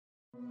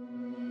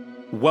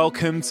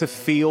Welcome to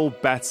Feel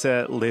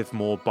Better, Live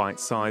More Bite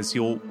Size,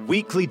 your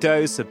weekly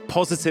dose of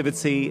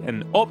positivity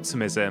and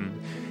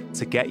optimism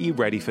to get you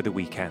ready for the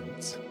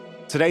weekend.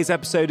 Today's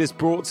episode is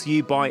brought to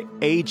you by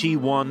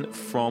AG1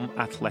 from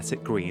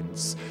Athletic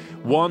Greens,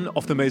 one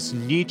of the most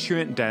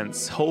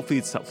nutrient-dense whole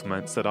food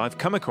supplements that I've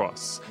come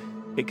across.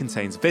 It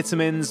contains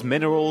vitamins,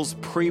 minerals,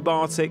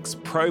 prebiotics,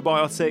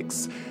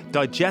 probiotics,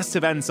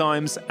 digestive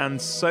enzymes,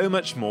 and so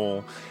much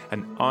more,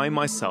 and I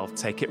myself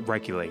take it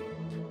regularly.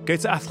 Go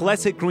to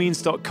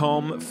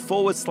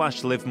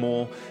athleticgreens.com/live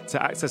more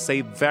to access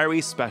a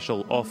very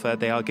special offer.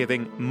 They are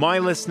giving my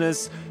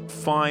listeners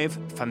 5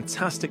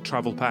 fantastic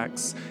travel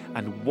packs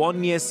and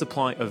 1 year's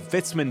supply of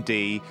vitamin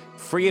D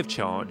free of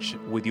charge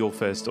with your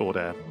first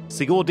order.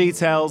 See all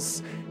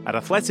details at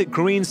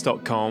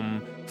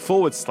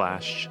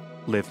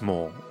athleticgreens.com/live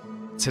more.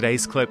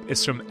 Today's clip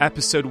is from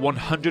episode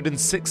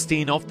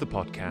 116 of the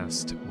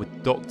podcast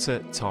with Dr.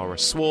 Tara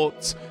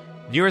Swart,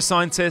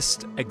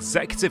 neuroscientist,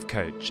 executive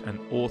coach, and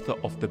author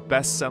of the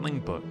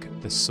best-selling book,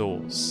 The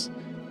Source.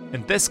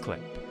 In this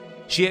clip,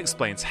 she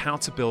explains how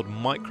to build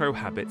micro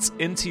habits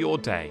into your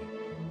day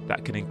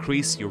that can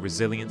increase your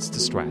resilience to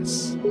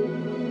stress.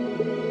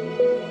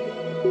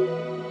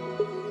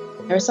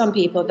 There are some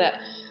people that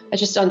are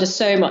just under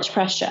so much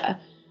pressure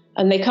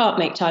and they can't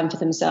make time for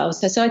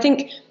themselves. So I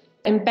think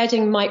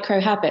embedding micro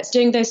habits,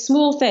 doing those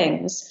small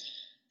things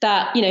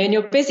that, in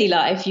your busy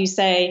life, you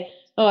say,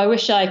 oh, I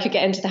wish I could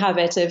get into the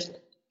habit of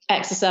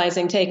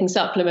exercising, taking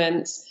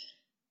supplements,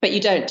 but you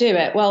don't do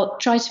it. Well,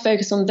 try to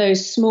focus on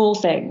those small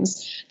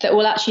things that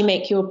will actually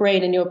make your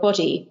brain and your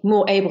body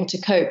more able to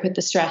cope with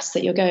the stress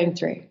that you're going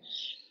through.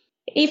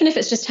 Even if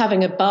it's just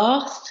having a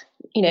bath,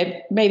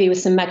 maybe with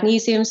some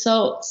magnesium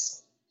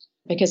salts,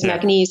 because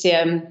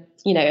magnesium,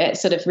 it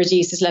sort of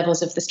reduces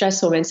levels of the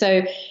stress hormone.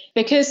 So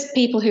because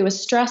people who are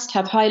stressed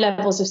have high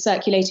levels of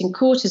circulating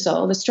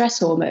cortisol, the stress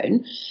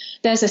hormone,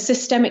 there's a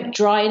systemic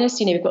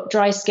dryness. We've got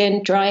dry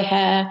skin, dry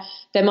hair.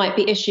 There might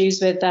be issues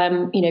with,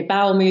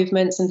 bowel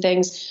movements and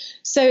things.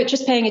 So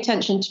just paying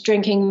attention to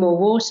drinking more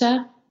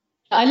water.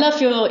 I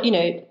love your,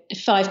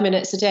 5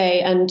 minutes a day,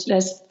 and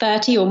there's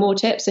 30 or more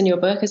tips in your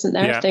book, isn't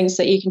there? Yeah. Things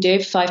that you can do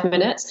for 5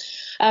 minutes.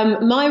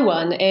 My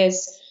one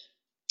is,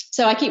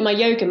 so I keep my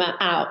yoga mat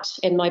out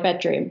in my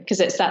bedroom because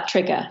it's that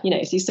trigger, so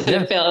you sort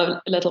of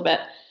feel a little bit.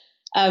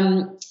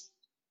 A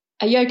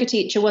yoga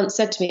teacher once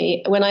said to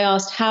me, when I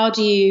asked, how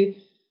do you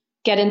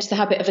get into the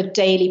habit of a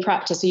daily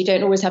practice so you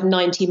don't always have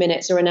 90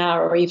 minutes or an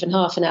hour or even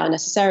half an hour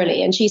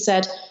necessarily? And she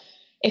said,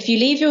 if you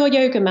leave your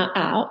yoga mat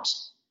out,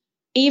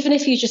 even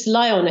if you just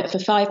lie on it for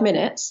 5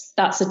 minutes,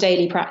 that's a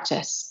daily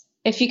practice.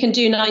 If you can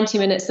do 90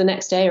 minutes the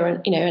next day or,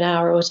 an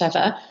hour or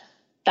whatever,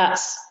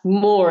 that's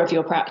more of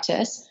your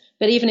practice.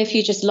 But even if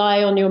you just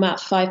lie on your mat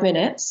for 5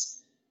 minutes,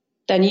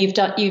 then you've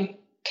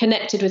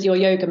connected with your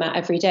yoga mat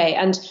every day.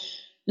 And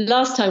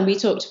last time we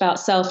talked about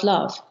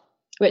self-love,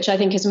 which I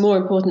think is more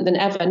important than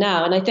ever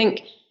now. And I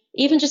think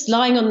even just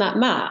lying on that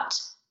mat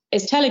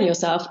is telling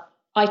yourself,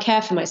 I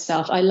care for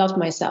myself. I love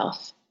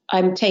myself.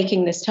 I'm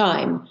taking this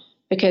time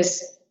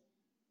because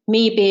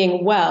me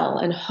being well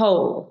and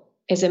whole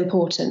is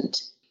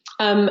important.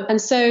 And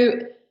so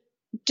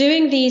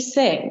doing these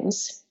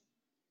things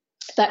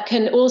that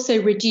can also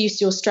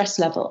reduce your stress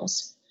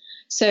levels.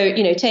 So,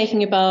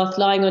 taking a bath,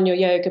 lying on your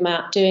yoga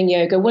mat, doing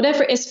yoga,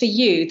 whatever it is for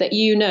you that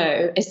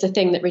is the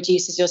thing that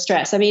reduces your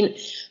stress. I mean,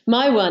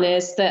 my one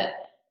is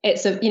that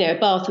it's a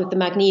bath with the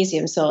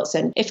magnesium salts.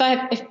 And if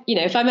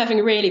I'm having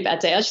a really bad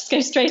day, I'll just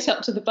go straight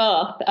up to the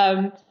bath.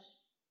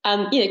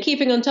 And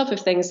keeping on top of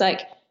things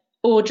like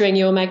ordering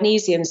your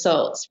magnesium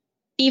salts.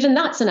 Even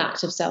that's an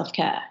act of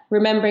self-care,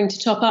 remembering to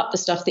top up the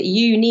stuff that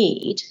you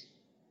need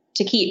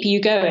to keep you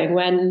going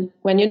when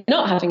you're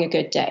not having a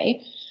good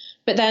day.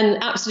 But then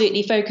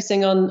absolutely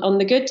focusing on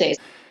the good days.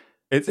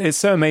 It's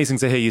so amazing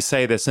to hear you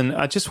say this. And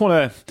I just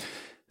want to,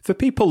 for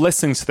people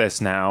listening to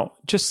this now,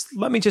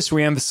 let me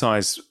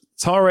reemphasize,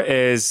 Tara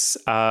is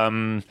a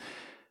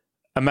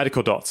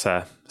medical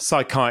doctor,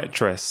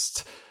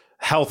 psychiatrist,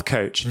 health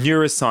coach,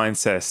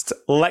 neuroscientist,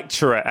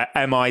 lecturer at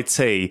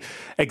MIT,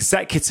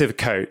 executive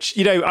coach.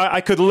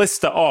 I could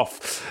list it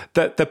off.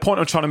 The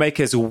point I'm trying to make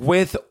is,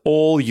 with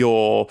all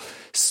your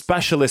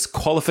specialist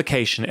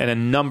qualification in a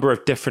number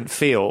of different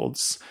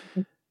fields,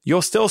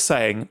 you're still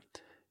saying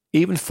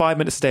even 5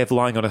 minutes a day of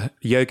lying on a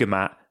yoga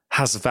mat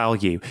has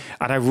value.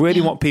 And I really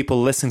want people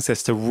listening to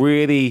this to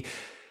really,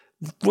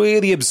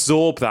 really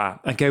absorb that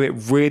and go, it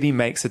really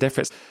makes a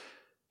difference.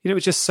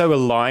 It's just so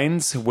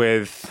aligned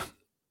with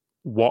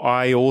what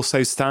I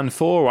also stand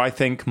for. I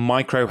think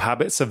micro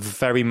habits are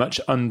very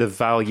much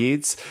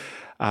undervalued.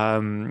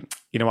 I've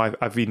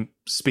been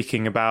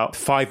speaking about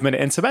 5-minute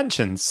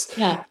interventions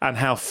and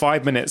how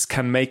 5 minutes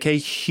can make a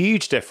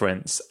huge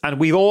difference. And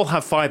we all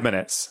have 5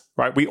 minutes,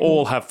 right? We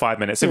all have 5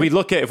 minutes. If we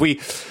look at,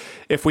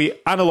 if we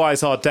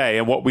analyze our day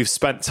and what we've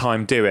spent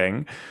time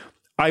doing,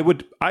 I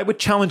would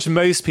challenge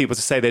most people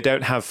to say they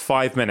don't have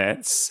 5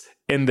 minutes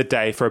in the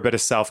day for a bit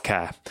of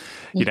self-care,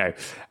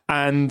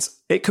 and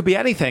it could be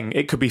anything.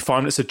 It could be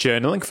 5 minutes of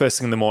journaling first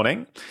thing in the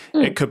morning.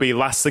 It could be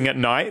last thing at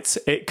night.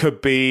 It could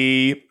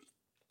be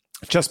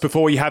just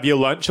before you have your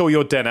lunch or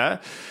your dinner,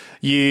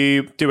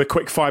 you do a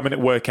quick 5-minute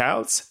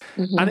workout.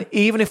 Mm-hmm. And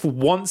even if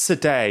once a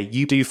day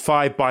you do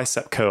 5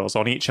 bicep curls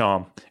on each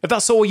arm, if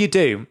that's all you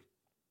do,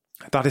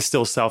 that is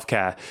still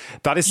self-care.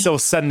 That is still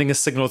sending a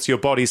signal to your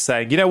body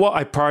saying, you know what,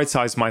 I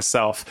prioritize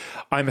myself.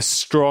 I'm a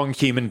strong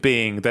human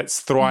being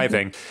that's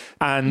thriving.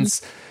 Mm-hmm.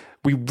 And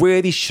we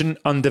really shouldn't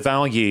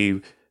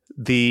undervalue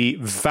the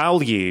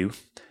value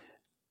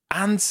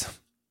and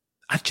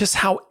just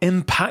how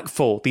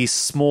impactful these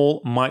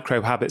small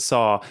micro habits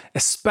are,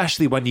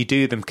 especially when you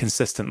do them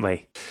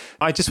consistently.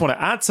 I just want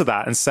to add to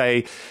that and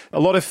say a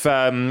lot of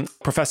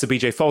Professor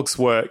BJ Fogg's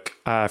work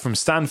from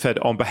Stanford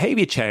on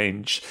behavior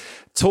change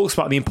talks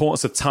about the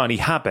importance of tiny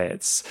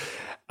habits.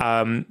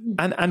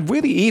 And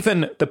really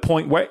even the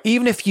point where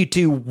even if you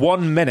do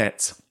 1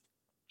 minute,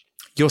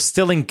 you're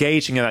still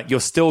engaging in that. You're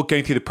still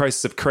going through the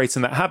process of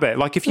creating that habit.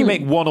 Like if you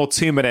make 1 or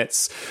 2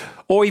 minutes,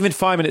 or even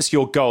 5 minutes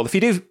your goal, if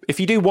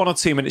you do 1 or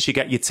 2 minutes, you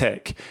get your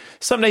tick.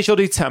 Some days you'll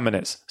do 10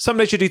 minutes. Some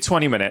days you'll do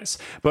 20 minutes.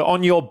 But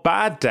on your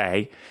bad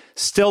day,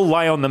 still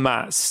lie on the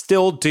mat,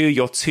 still do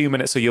your 2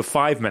 minutes or your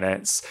 5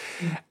 minutes.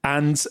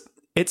 And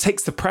it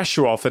takes the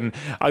pressure off. And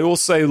I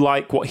also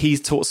like what he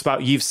talks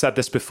about. You've said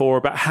this before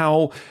about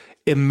how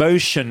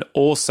emotion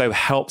also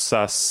helps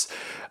us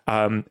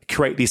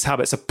create these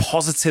habits of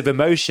positive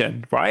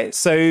emotion, right?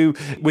 So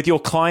with your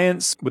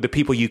clients, with the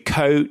people you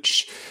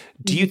coach,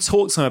 do you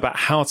talk to them about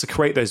how to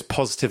create those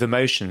positive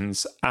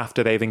emotions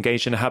after they've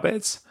engaged in a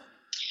habit?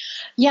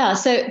 Yeah.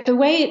 So the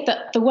word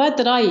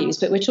that I use,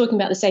 but we're talking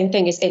about the same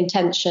thing, is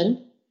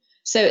intention.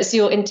 So it's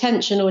your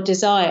intention or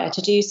desire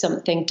to do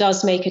something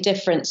does make a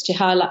difference to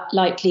how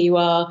likely you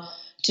are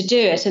to do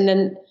it. And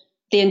then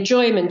the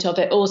enjoyment of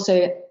it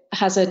also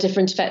has a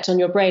different effect on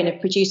your brain of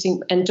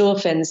producing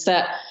endorphins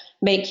that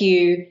make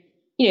you,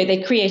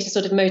 they create a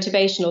sort of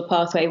motivational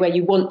pathway where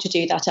you want to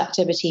do that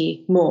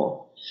activity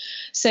more.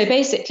 So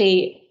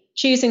basically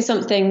choosing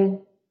something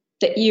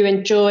that you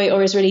enjoy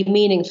or is really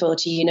meaningful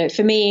to you.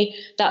 For me,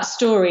 that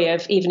story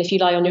of even if you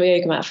lie on your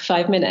yoga mat for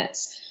 5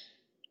 minutes,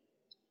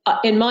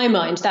 in my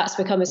mind, that's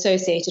become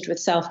associated with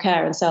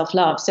self-care and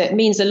self-love. So it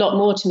means a lot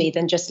more to me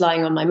than just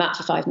lying on my mat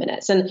for 5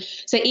 minutes. And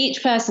so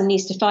each person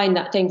needs to find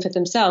that thing for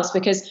themselves,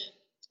 because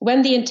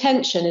when the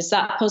intention is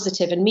that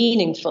positive and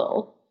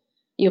meaningful,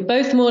 you're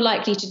both more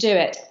likely to do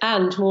it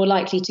and more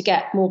likely to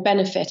get more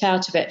benefit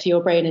out of it for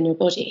your brain and your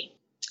body.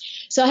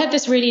 So I have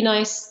this really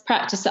nice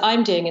practice that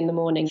I'm doing in the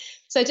morning.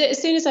 So I do it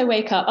as soon as I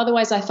wake up.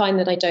 Otherwise, I find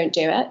that I don't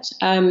do it.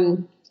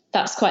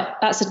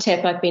 That's a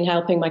tip I've been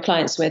helping my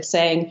clients with,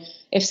 saying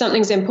if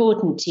something's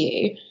important to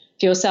you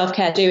for your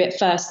self-care, do it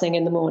first thing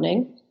in the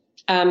morning,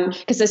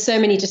 because there's so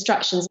many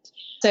distractions.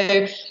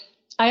 So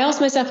I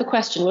ask myself a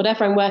question,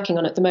 whatever I'm working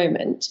on at the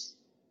moment,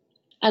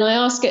 and I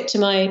ask it to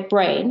my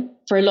brain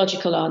for a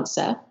logical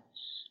answer.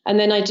 And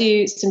then I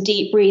do some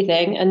deep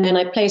breathing, and then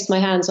I place my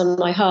hands on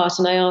my heart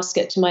and I ask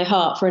it to my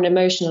heart for an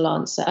emotional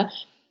answer.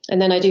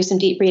 And then I do some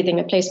deep breathing,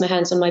 I place my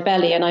hands on my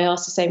belly and I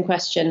ask the same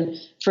question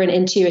for an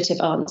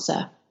intuitive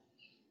answer.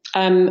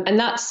 And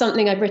that's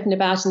something I've written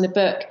about in the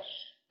book,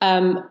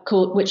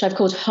 which I've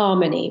called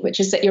Harmony, which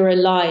is that you're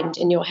aligned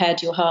in your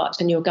head, your heart,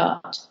 and your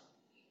gut.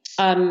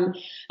 And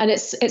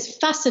it's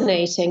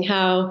fascinating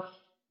how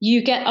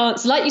you get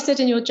answers, like you said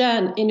in your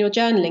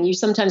journaling. You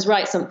sometimes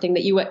write something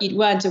that you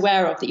weren't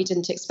aware of, that you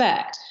didn't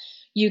expect.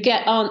 You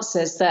get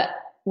answers that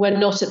were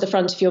not at the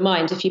front of your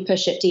mind if you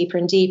push it deeper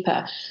and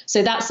deeper.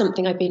 So that's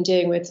something I've been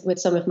doing with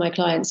some of my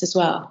clients as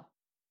well.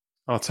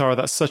 Oh, Tara,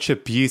 that's such a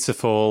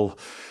beautiful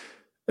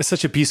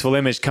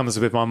image comes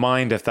with my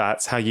mind of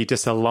that's how you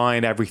just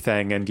align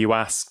everything and you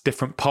ask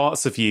different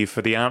parts of you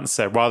for the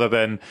answer, rather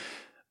than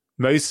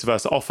most of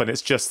us, often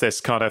it's just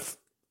this kind of,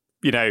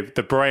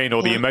 the brain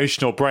or the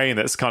emotional brain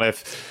that's kind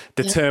of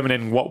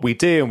determining what we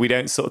do. And we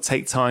don't sort of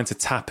take time to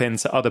tap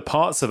into other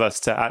parts of us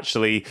to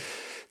actually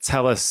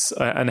tell us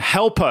and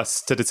help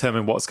us to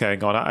determine what's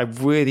going on. I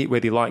really,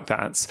 really like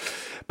that.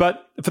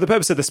 But for the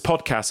purpose of this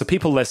podcast, for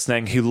people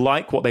listening who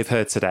like what they've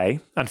heard today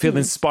and feel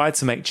inspired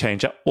to make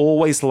change, I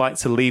always like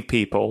to leave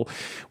people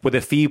with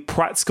a few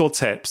practical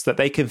tips that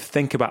they can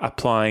think about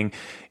applying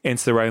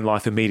into their own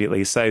life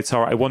immediately. So,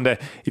 Tara, I wonder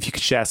if you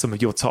could share some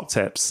of your top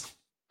tips.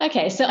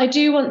 Okay, so I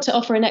do want to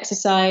offer an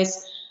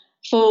exercise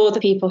for the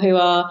people who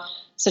are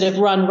sort of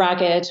run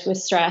ragged with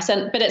stress,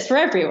 but it's for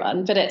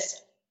everyone. But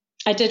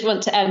I did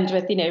want to end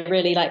with,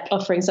 really like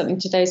offering something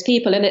to those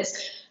people, and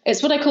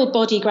it's what I call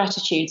body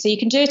gratitude. So you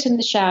can do it in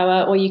the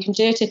shower, or you can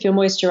do it if you're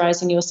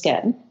moisturizing your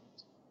skin,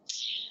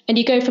 and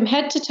you go from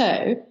head to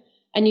toe,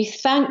 and you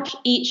thank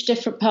each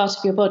different part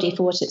of your body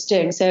for what it's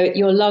doing. So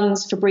your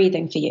lungs for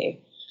breathing for you,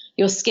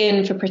 your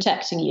skin for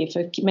protecting you,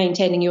 for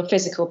maintaining your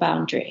physical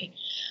boundary.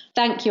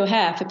 Thank your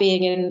hair for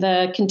being in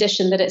the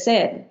condition that it's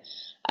in.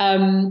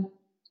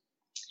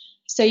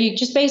 So you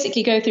just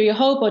basically go through your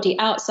whole body,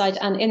 outside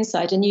and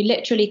inside, and you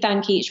literally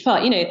thank each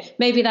part.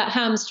 Maybe that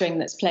hamstring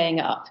that's playing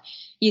up,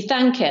 you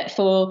thank it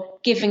for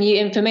giving you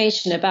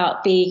information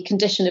about the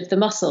condition of the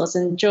muscles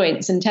and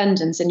joints and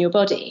tendons in your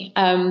body.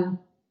 And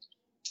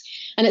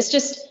it's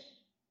just,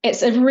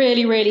 It's a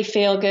really, really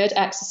feel good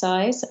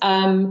exercise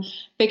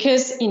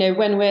because,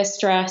 when we're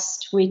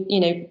stressed,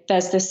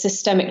 there's this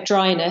systemic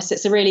dryness.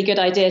 It's a really good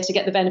idea to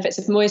get the benefits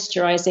of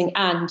moisturizing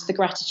and the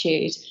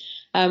gratitude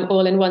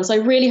all in one. So I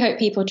really hope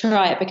people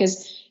try it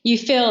because you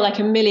feel like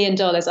 $1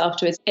 million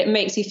afterwards. It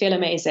makes you feel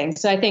amazing.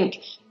 So I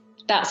think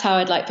that's how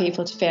I'd like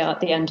people to feel at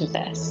the end of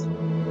this.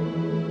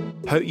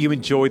 Hope you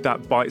enjoyed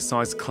that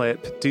bite-sized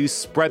clip. Do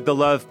spread the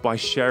love by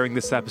sharing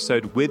this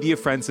episode with your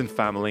friends and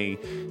family.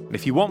 And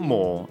if you want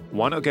more,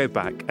 why not go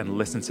back and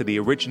listen to the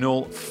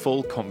original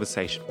full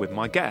conversation with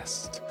my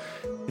guest?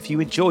 If you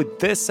enjoyed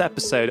this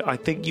episode, I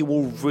think you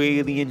will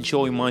really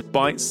enjoy my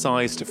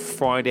bite-sized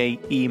Friday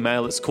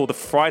email. It's called the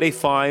Friday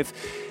 5,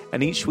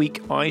 and each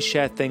week I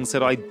share things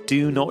that I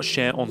do not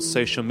share on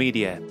social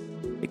media.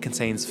 It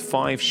contains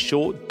 5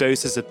 short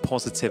doses of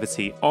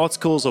positivity,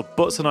 articles or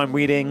books that I'm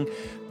reading,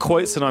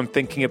 quotes that I'm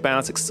thinking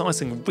about,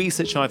 exciting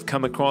research I've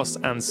come across,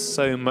 and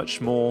so much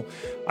more.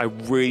 I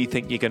really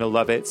think you're going to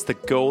love it. The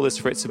goal is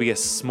for it to be a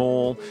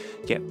small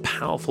yet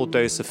powerful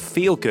dose of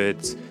feel good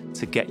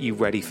to get you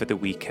ready for the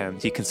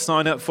weekend. You can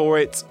sign up for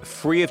it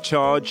free of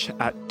charge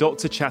at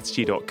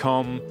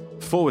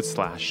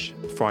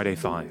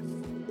drchatterjee.com/Friday5.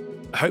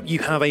 I hope you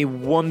have a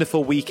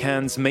wonderful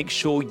weekend. Make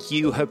sure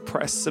you have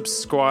pressed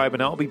subscribe,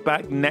 and I'll be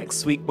back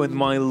next week with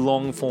my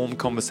long-form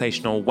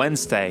conversation on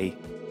Wednesday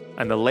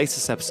and the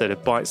latest episode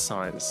of Bite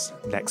Size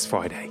next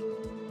Friday.